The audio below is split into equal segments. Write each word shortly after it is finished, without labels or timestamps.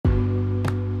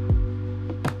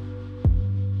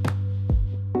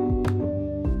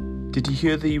Did you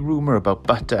hear the rumour about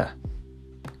butter?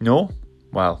 No?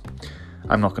 Well,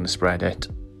 I'm not going to spread it.